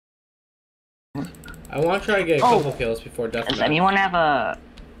I want to try to get a couple kills before deathmatch. Does anyone have a...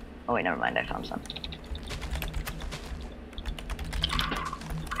 Oh wait, never mind, I found some.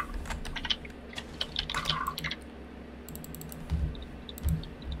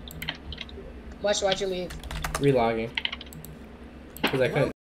 Why'd you leave? Relogging. Because I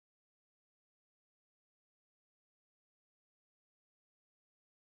couldn't.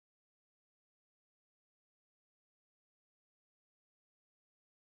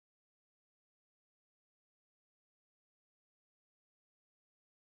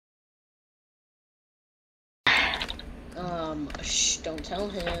 Shh, don't tell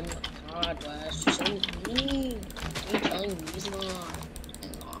him. God, Wes, you're so mean. Are you telling me he's not?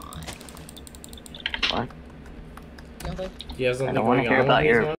 What? Nothing. He has something I don't want to hear about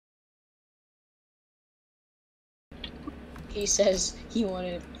your... He says he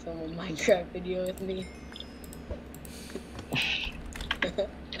wanted to film a Minecraft video with me.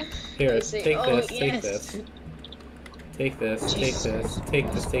 Here, say, take oh, this, yes. take this. Take this, take this,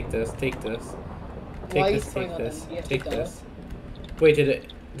 take this, take this, take this. Take this, take this, take this. Wait,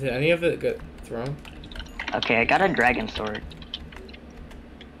 did any of it get thrown? Okay, I got a dragon sword.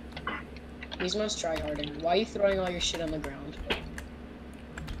 He's most tryharding. Why are you throwing all your shit on the ground?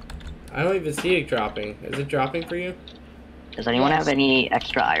 I don't even see it dropping. Is it dropping for you? Does anyone have any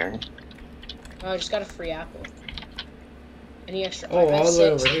extra iron? Oh, I just got a free apple. Any extra? Oh, all the way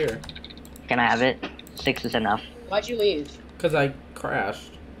over here. Can I have it? 6 is enough. Why'd you leave? Because I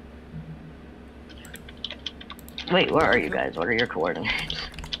crashed. Wait, where are you guys? What are your coordinates?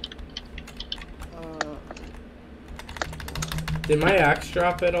 Did my axe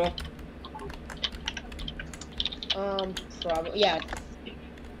drop at all? Probably, yeah.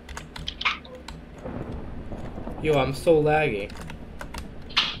 Yo, I'm so laggy.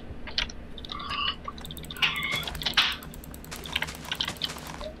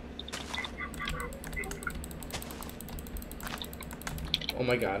 Oh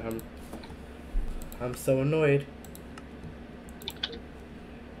my god, I'm so annoyed.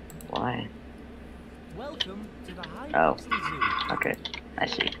 Why? Welcome to the Oh, Hypixel Zoo. okay, I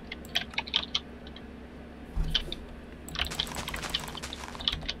see.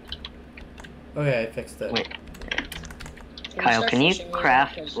 Okay, I fixed it. Wait. Kyle, can you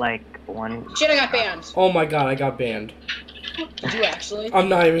craft, like, one... Shit, I got banned! Oh my god, I got banned. Did you actually? I'm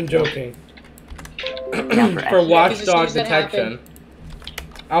not even joking. Yeah, For watchdog detection.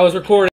 I was recording.